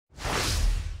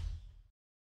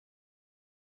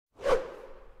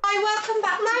welcome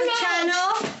back to the channel.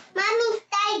 Mummy,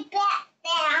 stay back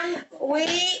down.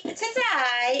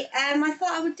 Today, I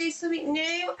thought I would do something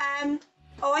new.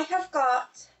 I have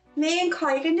got, me and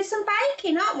Kai are going to do some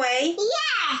baking, aren't we?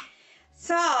 Yeah.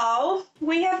 So,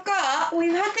 we've had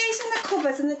these in the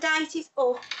cupboards and the date is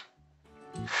up.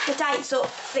 The date's up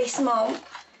this month.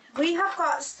 We have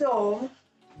got some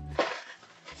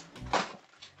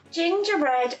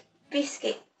gingerbread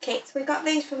biscuit kits. We got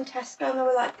these from Tesco and they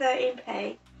were like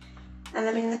 13p. And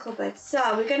they're in the cupboard.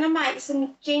 So we're going to make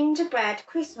some gingerbread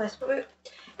Christmas, but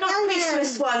not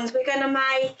Christmas ones. We're going to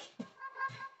make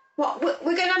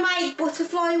we're going to make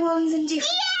butterfly ones and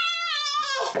different.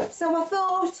 Yeah! So I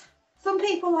thought some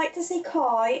people like to see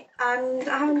Kai, and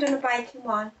I haven't done a baking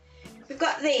one. We've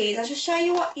got these. I'll just show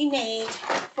you what you need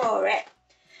for it.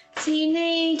 So you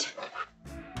need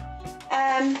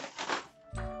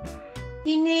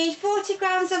 40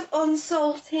 grams of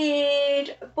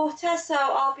unsalted butter, so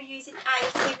I'll be using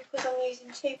 80 because I'm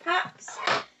using 2 packs.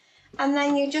 And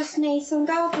then you just need some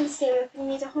golden syrup,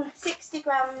 and you need 60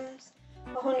 grams,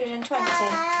 120.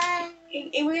 Are we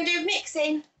going to do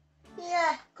mixing?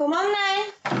 Yeah. Come on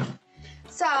then.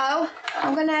 So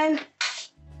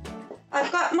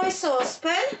I've got my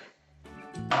saucepan,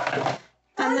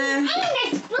 and then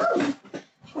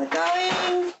we're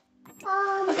going.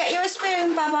 I'll get you a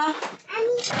spoon, Baba.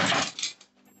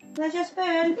 There's your spoon.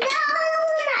 No,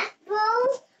 not spoon.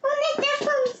 Only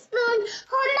different spoon.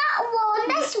 Oh, not one.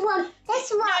 This one.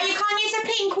 This one. No, you can't use a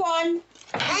pink one. You've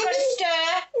got to stir.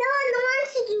 No, I don't want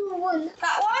to do one.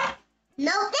 That one?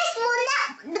 No, this one.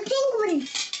 Not the pink one.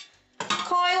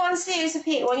 Kai wants to use a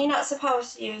pink one. You're not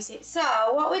supposed to use it. So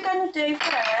what we're going to do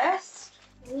first.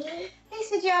 This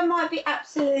video might be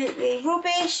absolutely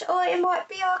rubbish, or it might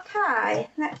be okay.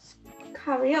 Let's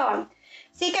carry on.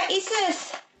 So you get your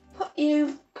scissors.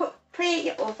 Preheat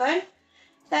your oven.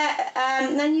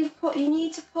 Then you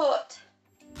need to put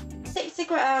 60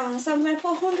 grams. So I'm going to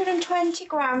put 120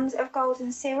 grams of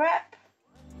golden syrup.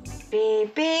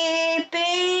 Beep, beep,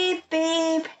 beep,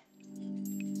 beep.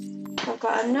 I've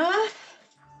got enough.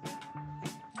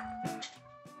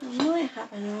 I might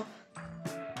have enough.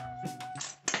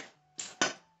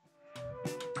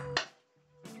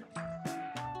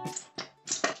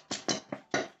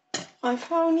 I've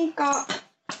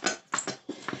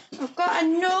got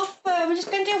enough. We're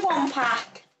just going to do 1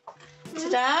 pack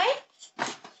today.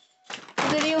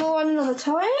 We'll do the other one another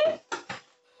time.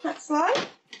 That's right.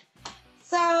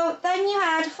 So then you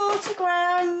add 40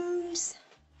 grams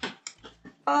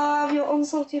of your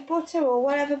unsalted butter, or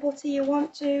whatever butter you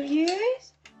want to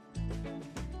use.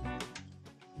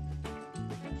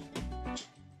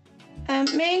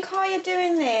 Me and Kai are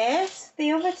doing this.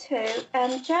 The other two.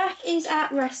 Jack is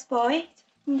at respite.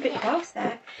 I'm a bit close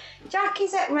there. Jack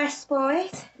is at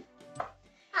respite.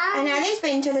 And Ellie's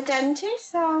been to the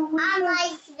dentist, so I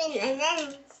might been to the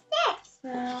dentist. So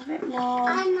a bit more.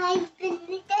 I might been to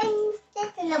the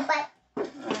dentist in a bite.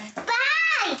 Right.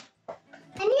 Bye!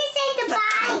 I need to say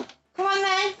goodbye. Come on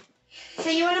then. So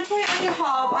you want to put it on your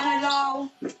hob on a low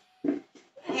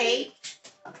heat.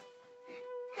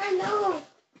 Hello.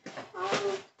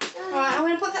 Alright, I'm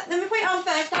going to put that. Let me put it on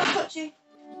first. Don't touch you.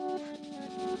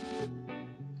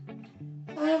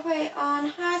 I'm going to put it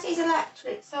on. Ours is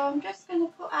electric, so I'm just going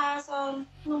to put ours on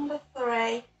number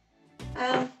 3.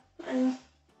 And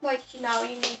like you know,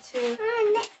 you need to.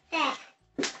 Mix that.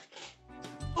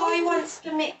 I wants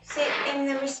to mix it in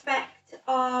the respect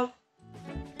of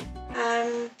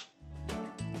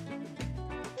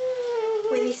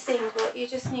with your thing, but you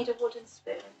just need a wooden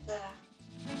spoon there.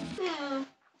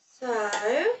 So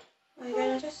we're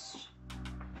going to just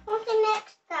What's the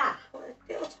next step? put a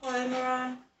little timer on.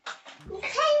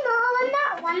 Okay, more on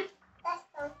that one. That's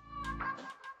done.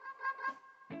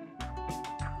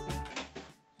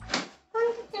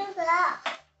 Want to do that?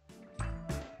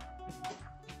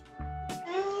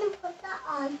 I'm going to put that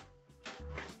on.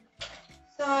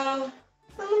 So I'm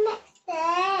going to mix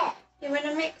it. you're going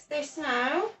to mix this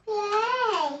now.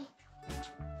 Yay!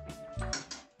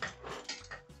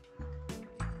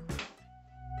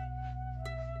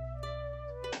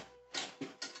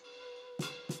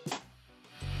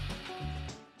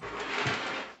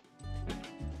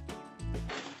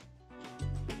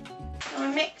 I'm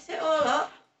going to mix it all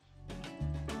up.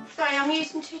 Sorry, I'm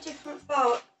using 2 different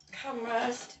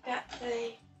cameras to get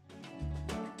the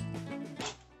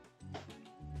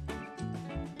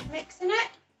mixing it.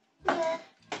 Yeah.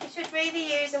 You should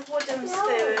really use a wooden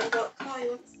spoon, but Kai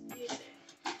wants to use it.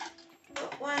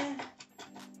 But when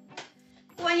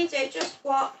you do, just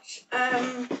watch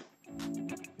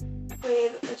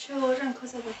with the children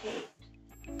because of the heat.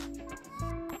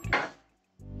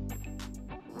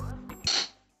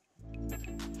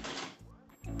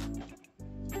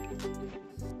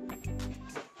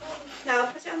 No,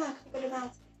 put it on there because I'm going to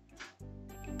melt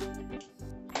it.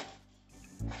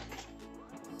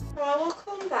 So I will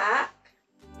come back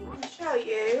and show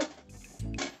you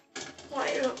what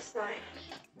it looks like.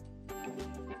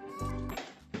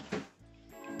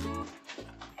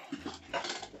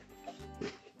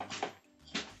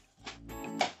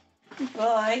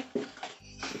 Bye.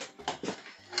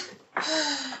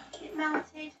 It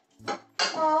melted.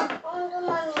 Oh, mommy, I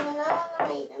want to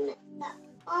make them that.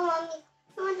 Oh, mommy,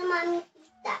 I want to make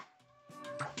that.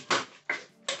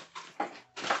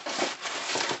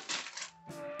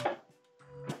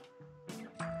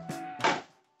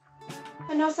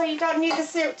 And also you don't need the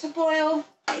syrup to boil,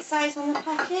 it says on the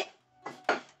packet.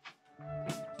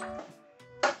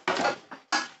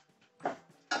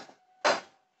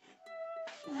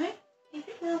 Right, keep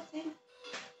it melting.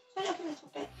 Turn it up a little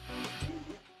bit.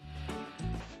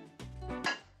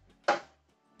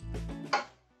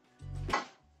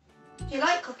 Do you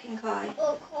like cooking, Kai?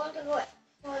 Oh, can't do it.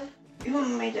 One. You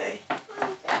want me to do? I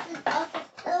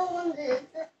don't want to do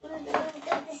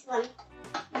this one.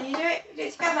 Can you do it? Do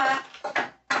it together.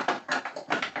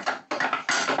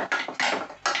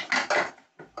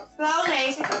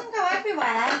 Slowly, so it doesn't go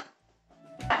everywhere.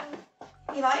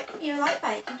 You like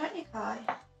bacon, don't you, Kai?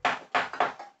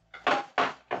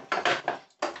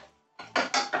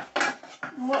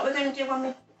 And what we're going to do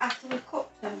after we've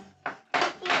cooked them?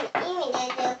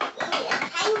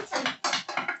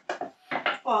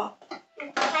 What?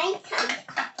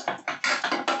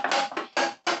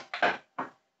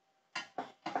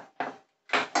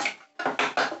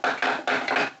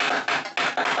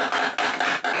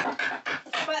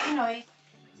 Noise.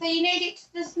 So you need it to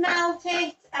just melt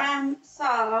it,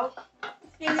 so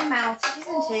it's nearly melted,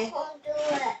 isn't it? I can't do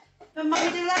it. But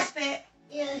Mummy do the last bit.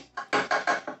 Yeah.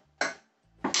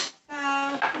 So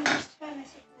I'm just turn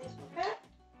this up a little bit.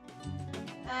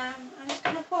 I'm just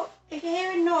going to put, if you're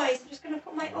hearing noise, I'm just going to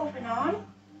put my oven on.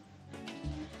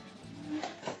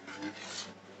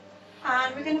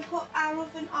 And we're going to put our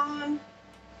oven on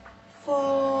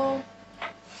for...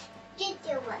 Did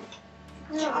you one?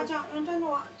 No, I don't know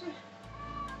what to do.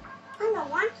 I don't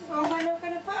want to. So we're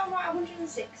going to put on right 160.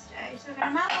 So we're going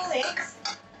to melt all this.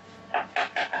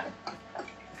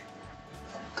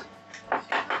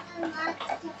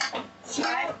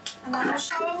 Right, and then I'll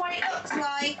show them what it looks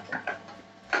like.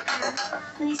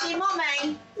 Can you see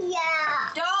Mummy?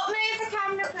 Yeah. Don't move the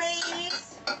camera,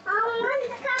 please. I want to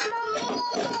come.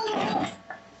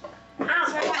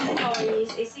 Sorry about the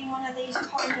noise. It's in one of these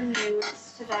kind of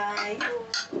moods today.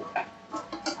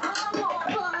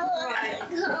 Right.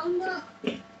 I'm going to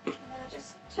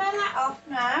just turn that off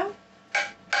now.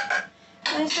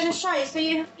 I'm just going to show you. So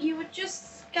you would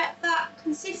just get that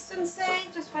consistency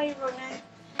just while you're running.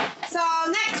 So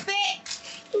next bit.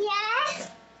 Yeah.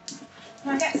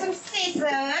 I'll get some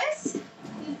scissors.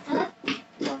 Some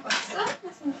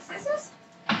scissors.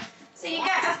 So you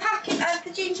get a packet of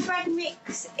the gingerbread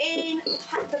mix in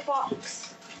the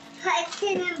box.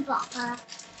 Packing and butter.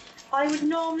 I would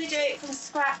normally do it from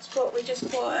scratch, but we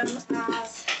just bought them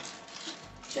as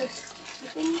just a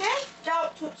thing there.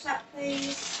 Don't touch that,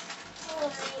 please.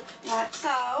 Right,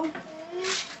 so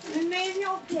let me move you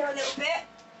up here a little bit.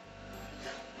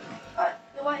 Right,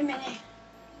 wait a minute.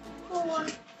 Go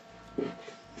on.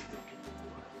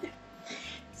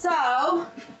 So,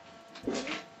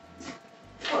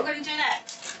 what we're going to do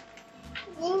next?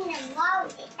 Roll it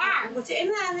down. Put it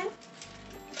in there then.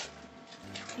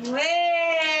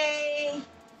 Way!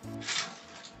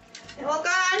 It all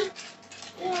gone?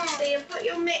 Yeah. So you put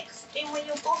your mix in with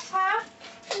your butter.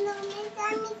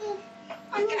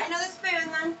 And get another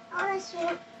spoon then.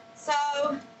 Honestly. So,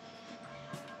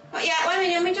 but yeah, wait a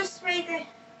minute, let me just read it.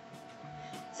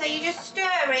 So you just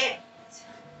stir it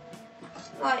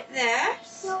like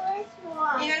this. No, it's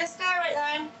one. You're going to stir it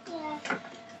then.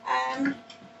 Yeah.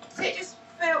 So it just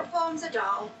forms a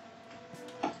dough.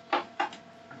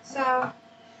 So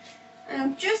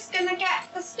I'm just going to get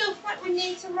the stuff that we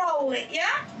need to roll it,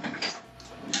 yeah?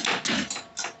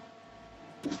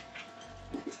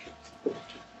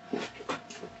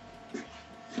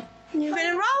 You're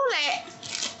going to roll it.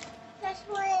 That's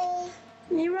way.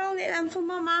 You roll it then for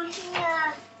Mama.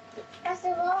 Yeah. That's the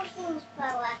rolling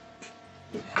power.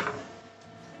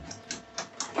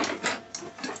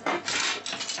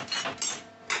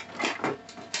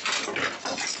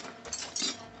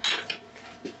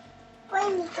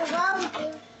 When is the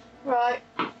rolling? Right.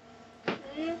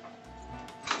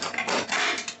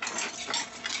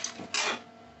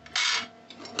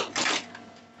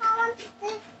 I want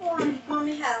this one.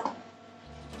 Mommy help.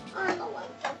 I don't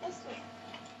want this one.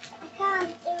 I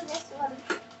can't do this one.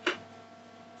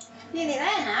 Nearly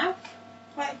there now.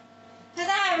 Right. For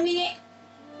that a minute.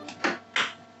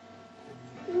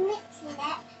 Mixing it.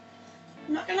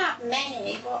 I'm not gonna have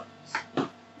many, but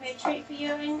maybe a treat for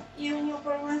you and your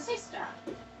brother and sister.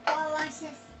 Or my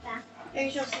sister.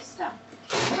 Who's your sister?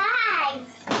 Hi.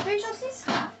 Who's your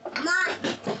sister? Mine.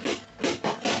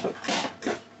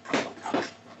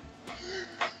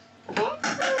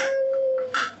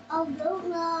 I don't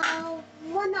know.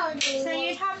 What are you? So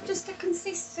you'd have just a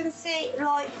consistency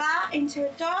like that into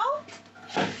a dough.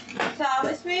 So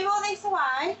let's move all this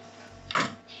away.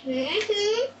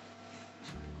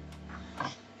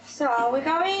 So we're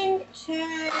going to.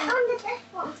 Under this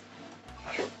one.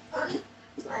 Under this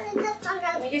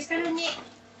one. We're just going to knit.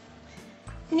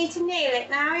 You need to kneel it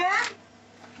now, yeah?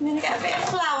 I'm going to get a bit of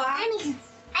flour. I need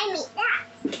that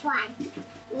one.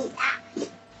 Need that.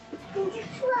 Need the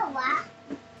flour.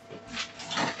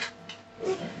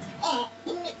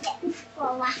 Need the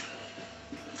flour.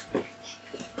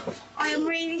 I am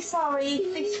really sorry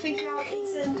if this video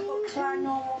isn't up to our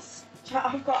normal that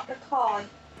I've got the card.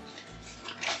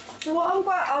 So what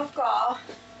I've got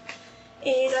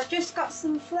is I've just got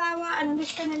some flour and I'm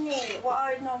just going to knead it. What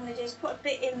I would normally do is put a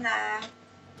bit in there.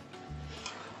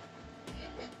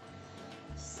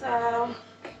 So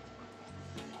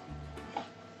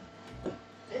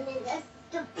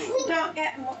you don't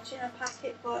get much in a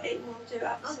packet, but it will do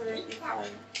absolutely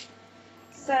fine.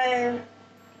 So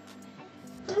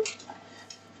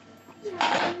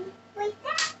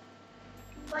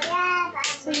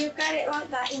you get it like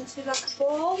that into like a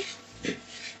ball.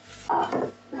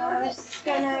 Now I'm just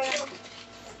gonna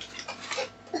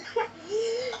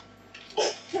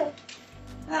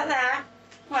like that.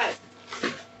 Right.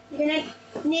 You're gonna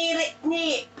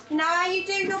knead. You know how you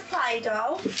do your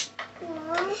Play-Doh?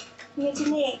 You need to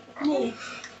knead.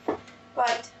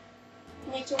 Right.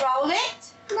 You need to roll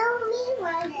it. No, me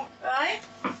roll it. Right.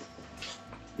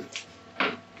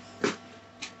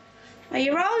 Are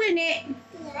you rolling it?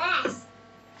 Yes.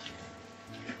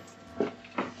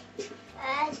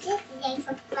 This is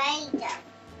for Play-Doh.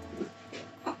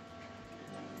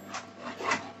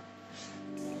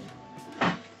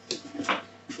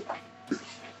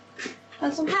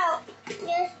 Want some help?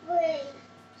 Yes, please.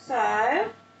 So,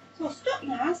 it's all stuck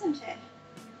now, isn't it?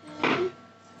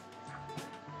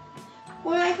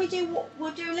 Well, if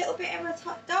we'll do a little bit of a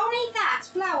top. Don't eat that, it's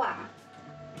flour.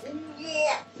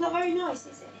 Yeah. It's not very nice,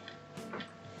 is it?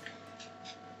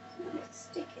 It's a bit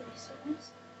sticky, this one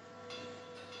is.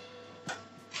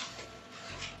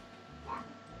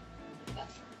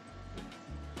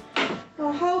 Well,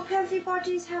 I hope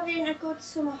everybody's having a good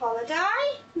summer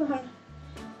holiday.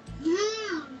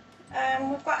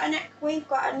 We've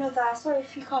got another. Sorry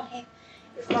if you can't hear.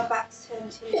 If my back's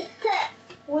turned to you.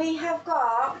 We have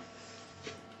got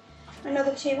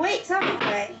another 2 weeks, haven't we?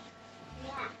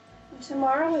 Yeah. And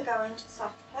tomorrow we're going to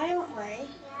soft play, aren't we?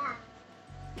 Yeah.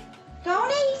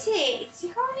 Don't eat it.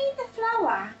 You can't eat the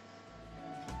flour.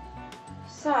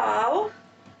 So,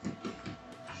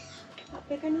 not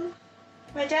big enough.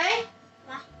 Ready?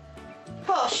 Yeah.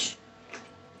 Push.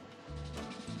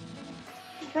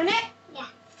 You done it? Yeah.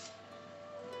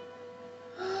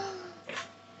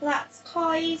 That's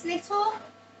Kai's little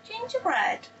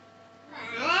gingerbread.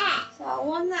 So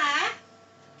one there.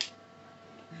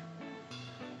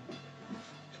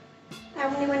 How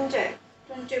many want to do? Do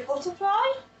you want to do butterfly?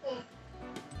 Yeah.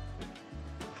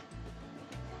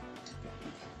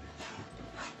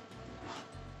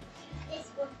 This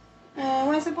one.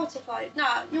 Where's the butterfly?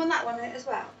 No, you want that one as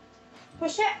well.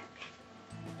 Push it.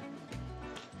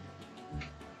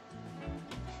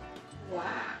 Wow.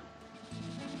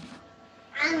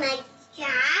 I make a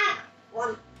shark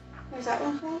one. Where's that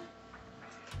one for?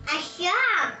 A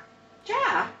shark.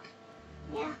 Jack.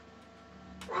 Yeah.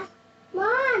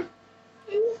 Mom, I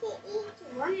need to eat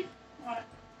one.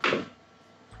 Right.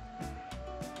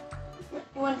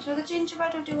 You want another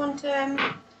gingerbread or do you want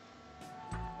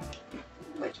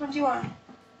which one do you want?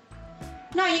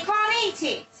 No, you can't eat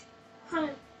it.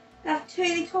 That's too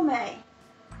the tummy.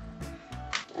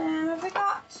 Have we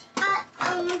got?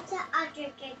 I want the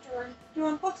other one. Do you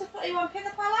want butterfly? You want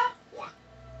pinapella? Yeah.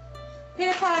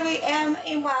 Pinapella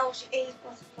in Welsh is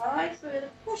butterfly. So we're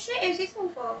gonna push it. Who's this one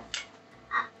for?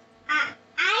 Aye.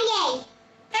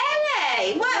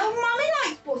 Ellie. Well, Mummy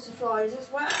likes butterflies as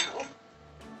well.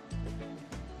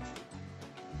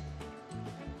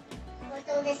 We'll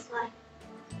do this one.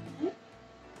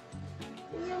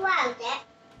 You want it?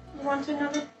 You want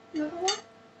another one?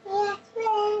 Yes,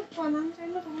 please. Go on then, do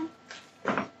another one.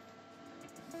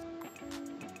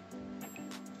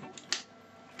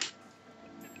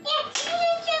 Yes,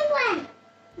 another one.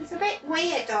 It's a bit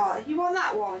weird, darling. You want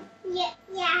that one? Yeah.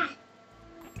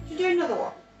 Should we do another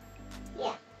one?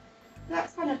 Yeah.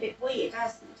 That's kind of a bit weird,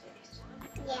 hasn't it?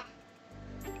 Yeah.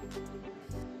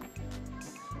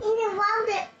 You can roll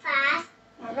it fast.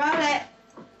 I'll roll it.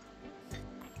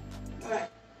 Alright.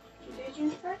 Should we do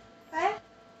gingerbread? There.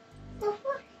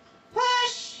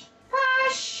 Push!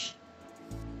 Push!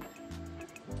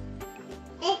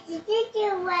 It's a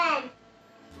gingerbread.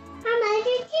 Mama, it's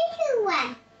a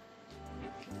gingerbread.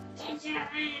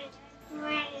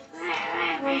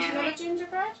 Want another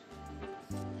gingerbread?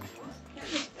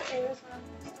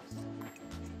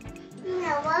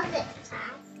 No, roll it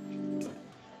fast.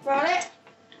 Roll it.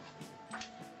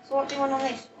 So what do you want on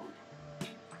this one?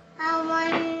 I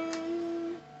want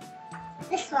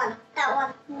this one. That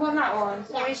one. You want that one?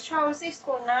 So Yeah. he's chose this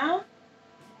one now.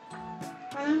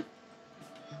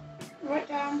 Right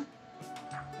down.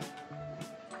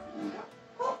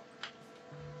 Oh.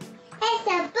 It's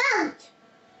a boat.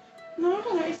 No, I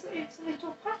don't know. It's a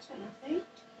little pattern, I think.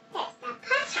 It's a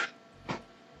pattern.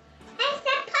 It's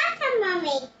a pattern,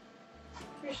 Mummy.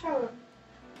 Should we show him?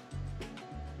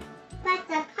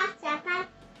 Pattern, pattern.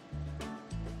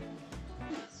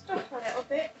 Stop a little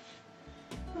bit.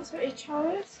 That's what he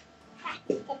chose.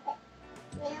 We will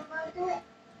do it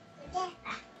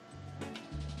together.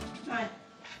 Right.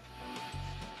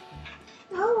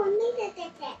 Oh, Mummy did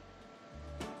it.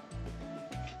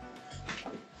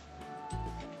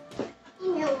 You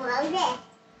know, roll it.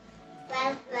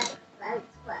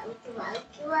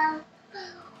 Roll.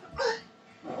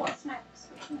 Well, what's next?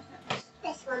 Which one's next?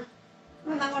 This one.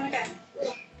 Want that one again?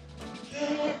 Yeah.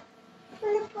 Yeah.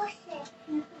 I'm gonna push it.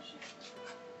 Can you push it?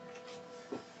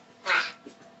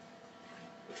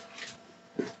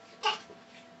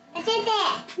 I did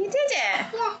it. You did it?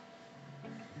 Yeah.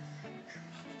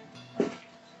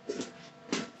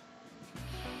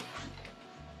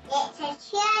 It's a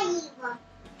cherry one.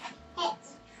 It's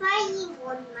a cherry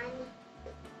one, Mummy.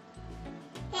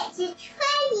 It's a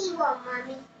cherry one,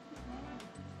 Mummy.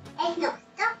 It's not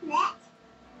stop yet.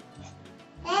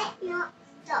 It's not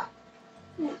stop.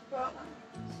 It's brought that.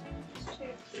 Just do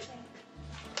it.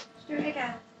 Just do it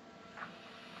again.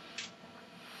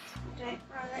 Do it.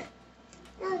 Roll it.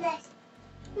 No, this.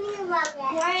 I'm gonna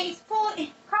roll it. Wait, it's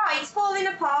falling. Kai, it's falling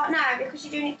apart now because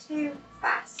you're doing it too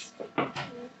fast.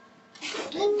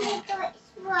 You need to do it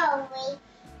slowly.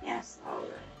 Yes, slowly.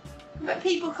 But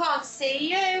people can't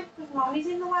see you because Mommy's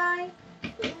in the way.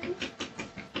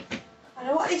 I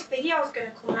know what this video is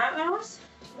going to come out as.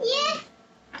 Yeah.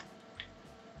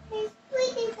 It's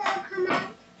really gonna come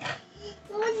out.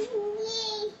 Let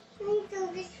me do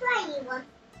the cherry one.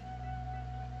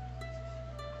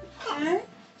 Okay.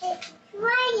 It's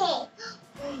cherry.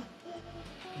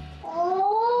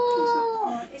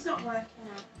 Oh. It's not working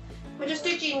out. We'll just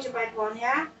do gingerbread one,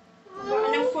 yeah? We've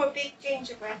got enough for a big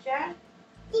gingerbread, yeah?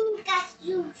 I think that's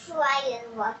you cherry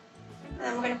one. And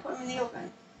then we're going to put them in the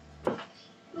oven.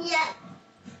 Yeah.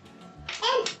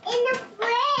 And in the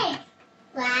fridge.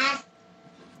 Last.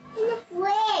 In the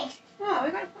fridge. No,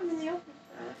 we're going to put them in the oven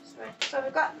first. Right. So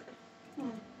we've got...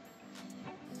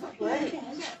 It's not working,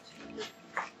 is it?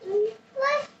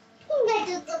 What? I'm gonna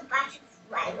do the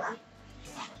butterfly one.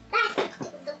 That's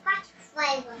the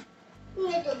butterfly one. I'm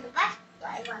gonna do the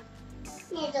butterfly one.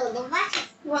 I'm gonna do the butterfly.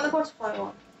 You want the butterfly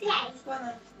one? Yeah. Go on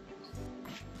then.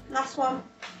 Last one.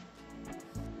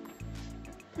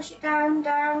 Push it down,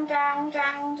 down, down,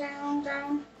 down, down,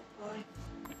 down. Right.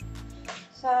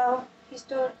 So, he's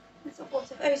done.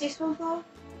 Who's this one for?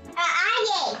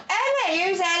 Ellie. Ellie!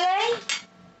 Who's Ellie?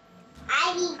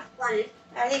 Ellie one.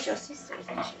 Ellie's your sister,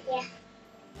 isn't she? Yeah.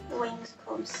 The wings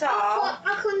come. So,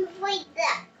 I couldn't wait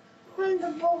that. I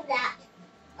couldn't ball that.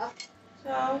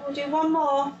 so we'll do one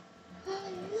more.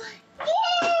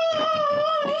 Yeah!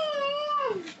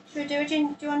 Should we do do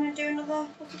you want to do another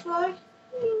butterfly?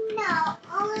 No.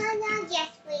 Oh, no, yes,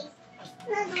 please.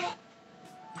 No, no.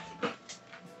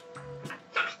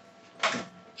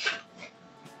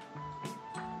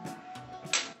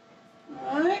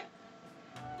 Alright.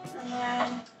 And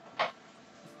then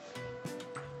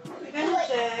what we're going to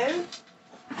do...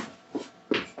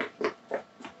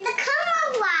 The camera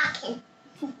walking.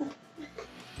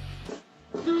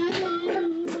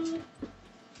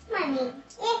 Mommy,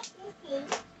 yes, this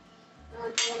is.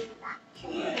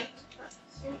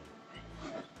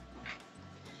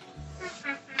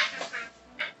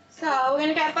 So we're going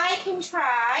to get a baking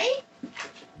tray.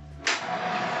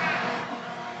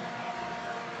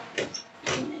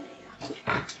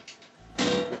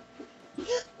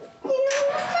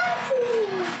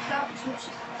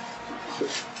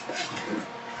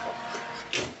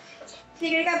 So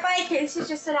you're going to go bake it. This is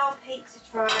just an old pizza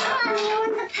tray. Oh,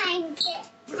 you want to paint it?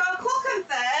 We've got to cook them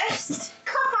first.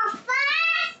 Cook off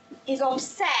first. He's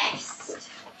obsessed.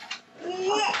 No.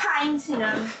 painting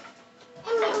them.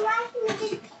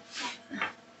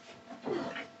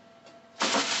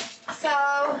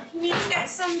 So you need to get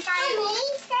some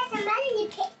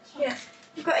yeah.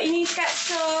 You need to get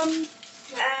some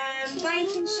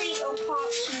baking sheet or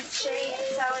parchment sheet.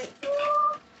 So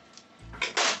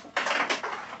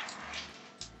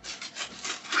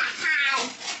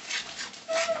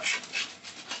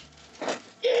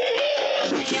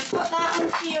you put that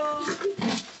onto your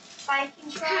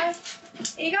baking tray.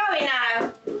 Are you going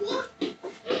now?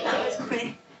 That was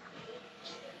quick.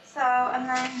 So and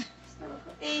then we'll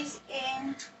put these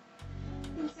in.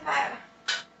 Think about.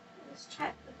 Let's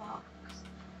check the box.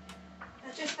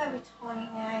 They're just very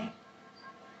tiny.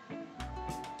 This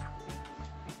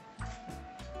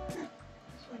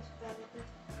one's very good.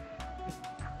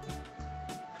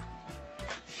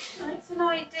 It's an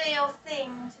ideal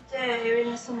thing to do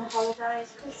in the summer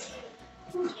holidays because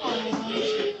sometimes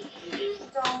you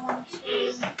don't want to do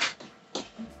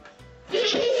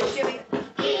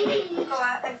it, go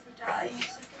out every day.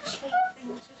 It's a cheap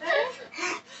thing to do.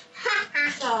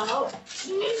 So,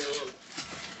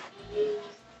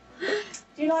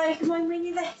 do you like my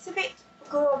Winnie the Pooh? It's a bit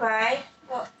gourmet,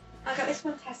 but I got this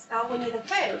from Tesco, Winnie the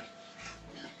Pooh.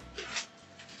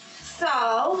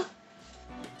 So,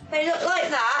 they look like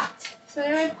that. So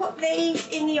I'm going to put these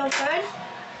in the oven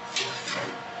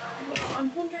on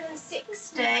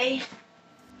 160.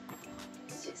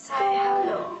 Does it say how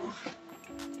long?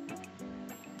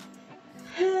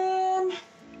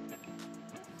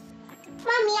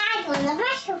 Mummy, I don't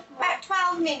know About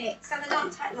 12 minutes, so they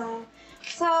don't take long.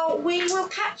 So we will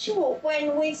catch you up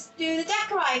when we do the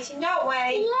decorating, don't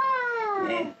we?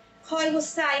 Yeah. Kai will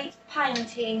say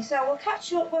painting, so we'll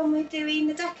catch you up when we're doing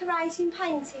the decorating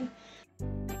painting.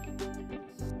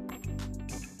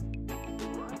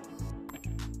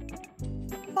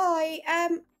 Hi,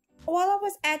 while I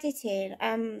was editing,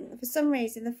 for some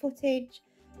reason the footage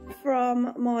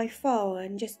from my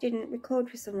phone just didn't record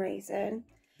for some reason.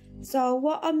 So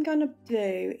what I'm gonna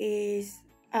do is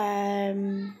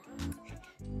I'm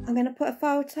gonna put a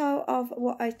photo of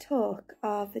what I took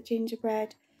of the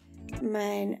gingerbread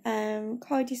man.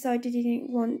 Kai decided he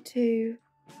didn't want to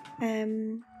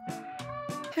paint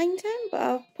him, but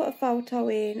I'll put a photo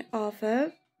in of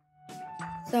her.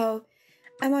 So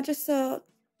I just thought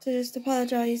to just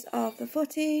apologise of the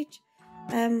footage.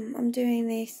 I'm doing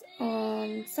this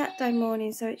on Saturday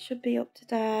morning, so it should be up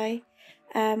today.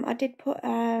 I did put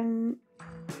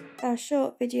a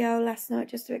short video last night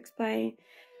just to explain.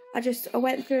 I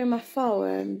went through my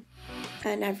phone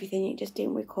and everything, it just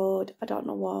didn't record. I don't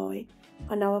know why.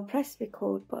 I know I pressed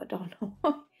record, but I don't know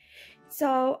why.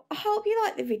 So I hope you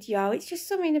like the video. It's just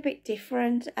something a bit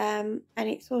different, and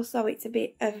it's a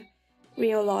bit of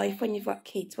real life when you've got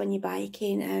kids when you're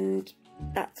baking, and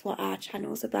that's what our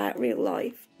channel's about, real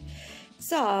life.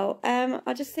 So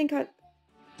I just think I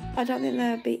don't think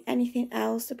there'll be anything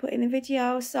else to put in the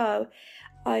video, so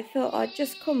I thought I'd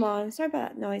just come on. Sorry about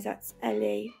that noise, that's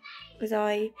Ellie, because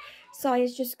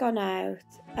Sia's just gone out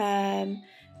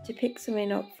to pick something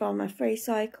up from a free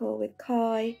cycle with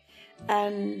Kai,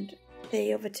 and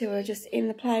the other two are just in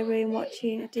the playroom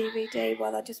watching a DVD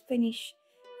while I just finish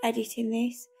editing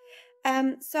this.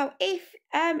 So if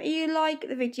you like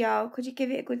the video, could you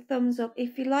give it a good thumbs up?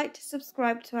 If you'd like to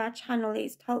subscribe to our channel,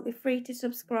 it's totally free to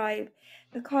subscribe.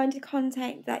 The kind of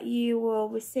content that you will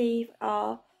receive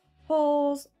are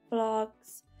hauls,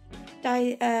 vlogs,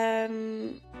 a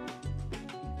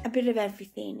bit of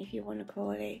everything, if you want to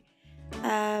call it.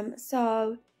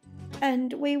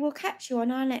 And we will catch you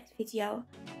on our next video.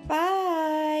 Bye.